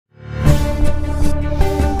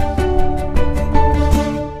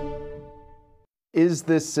Is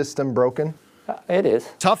this system broken? It is.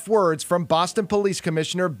 Tough words from Boston Police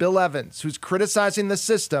Commissioner Bill Evans, who's criticizing the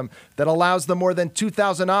system that allows the more than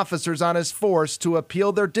 2,000 officers on his force to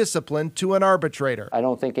appeal their discipline to an arbitrator. I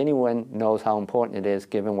don't think anyone knows how important it is,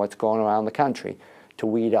 given what's going around the country, to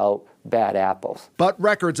weed out bad apples. But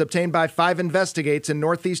records obtained by 5 Investigates in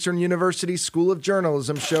Northeastern University School of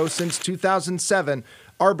Journalism show since 2007,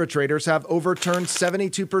 arbitrators have overturned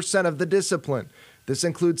 72% of the discipline. This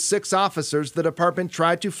includes 6 officers the department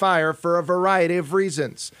tried to fire for a variety of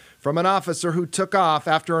reasons, from an officer who took off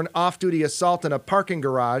after an off-duty assault in a parking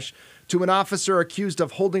garage to an officer accused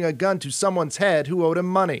of holding a gun to someone's head who owed him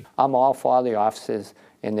money. I'm all for the officers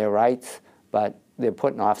and their rights, but they're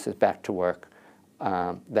putting officers back to work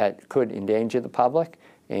that could endanger the public,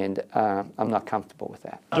 and I'm not comfortable with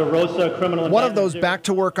that. DeRosa, criminal. One of those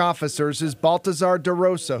back-to-work officers is Baltazar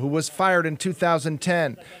DeRosa, who was fired in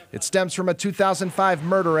 2010. It stems from a 2005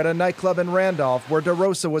 murder at a nightclub in Randolph where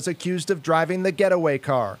DeRosa was accused of driving the getaway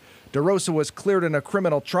car. DeRosa was cleared in a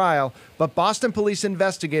criminal trial, but Boston police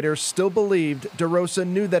investigators still believed DeRosa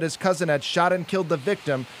knew that his cousin had shot and killed the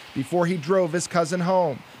victim before he drove his cousin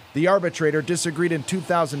home. The arbitrator disagreed in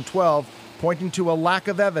 2012, pointing to a lack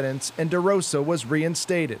of evidence, and DeRosa was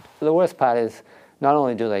reinstated. The worst part is not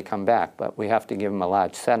only do they come back, but we have to give them a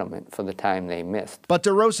large settlement for the time they missed. But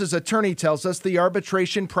DeRosa's attorney tells us the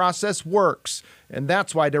arbitration process works, and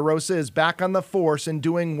that's why DeRosa is back on the force and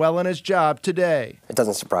doing well in his job today. It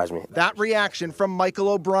doesn't surprise me. That reaction from Michael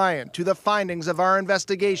O'Brien to the findings of our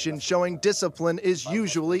investigation showing discipline is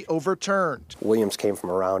usually overturned. Williams came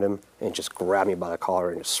from around him and just grabbed me by the collar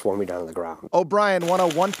and just swung me down to the ground. O'Brien won a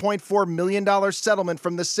 $1.4 million settlement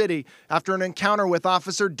from the city after an encounter with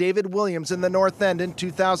Officer David Williams in the North End in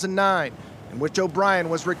 2009, in which O'Brien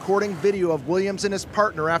was recording video of Williams and his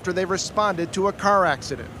partner after they responded to a car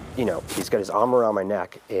accident. You know, he's got his arm around my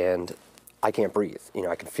neck and I can't breathe. You know,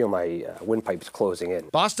 I can feel my windpipes closing in.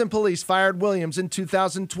 Boston police fired Williams in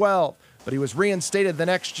 2012, but he was reinstated the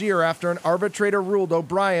next year after an arbitrator ruled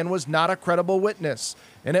O'Brien was not a credible witness.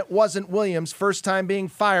 And it wasn't Williams' first time being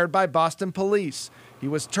fired by Boston police. He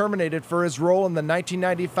was terminated for his role in the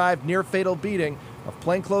 1995 near-fatal beating of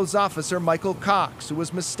plainclothes officer Michael Cox, who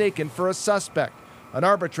was mistaken for a suspect. An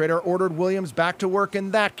arbitrator ordered Williams back to work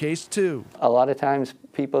in that case, too. A lot of times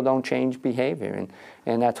people don't change behavior,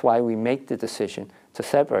 and that's why we make the decision to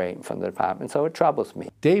separate him from the department, so it troubles me.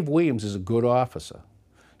 Dave Williams is a good officer.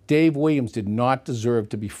 Dave Williams did not deserve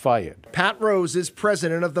to be fired. Pat Rose is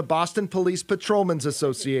president of the Boston Police Patrolmen's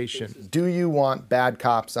Association. Do you want bad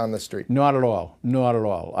cops on the street? Not at all. Not at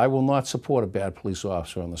all. I will not support a bad police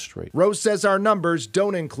officer on the street. Rose says our numbers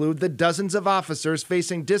don't include the dozens of officers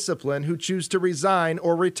facing discipline who choose to resign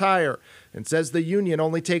or retire, and says the union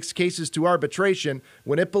only takes cases to arbitration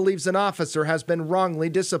when it believes an officer has been wrongly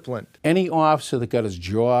disciplined. Any officer that got his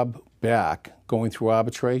job back going through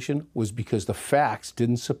arbitration was because the facts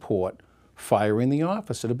didn't support firing the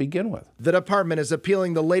officer to begin with. The department is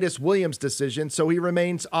appealing the latest Williams decision, so he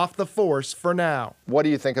remains off the force for now. What do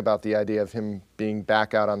you think about the idea of him being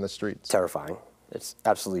back out on the streets? Terrifying. It's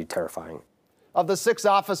absolutely terrifying. Of the 6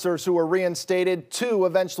 officers who were reinstated, 2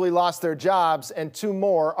 eventually lost their jobs and 2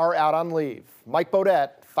 more are out on leave. Mike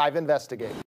Bodette, 5 Investigates.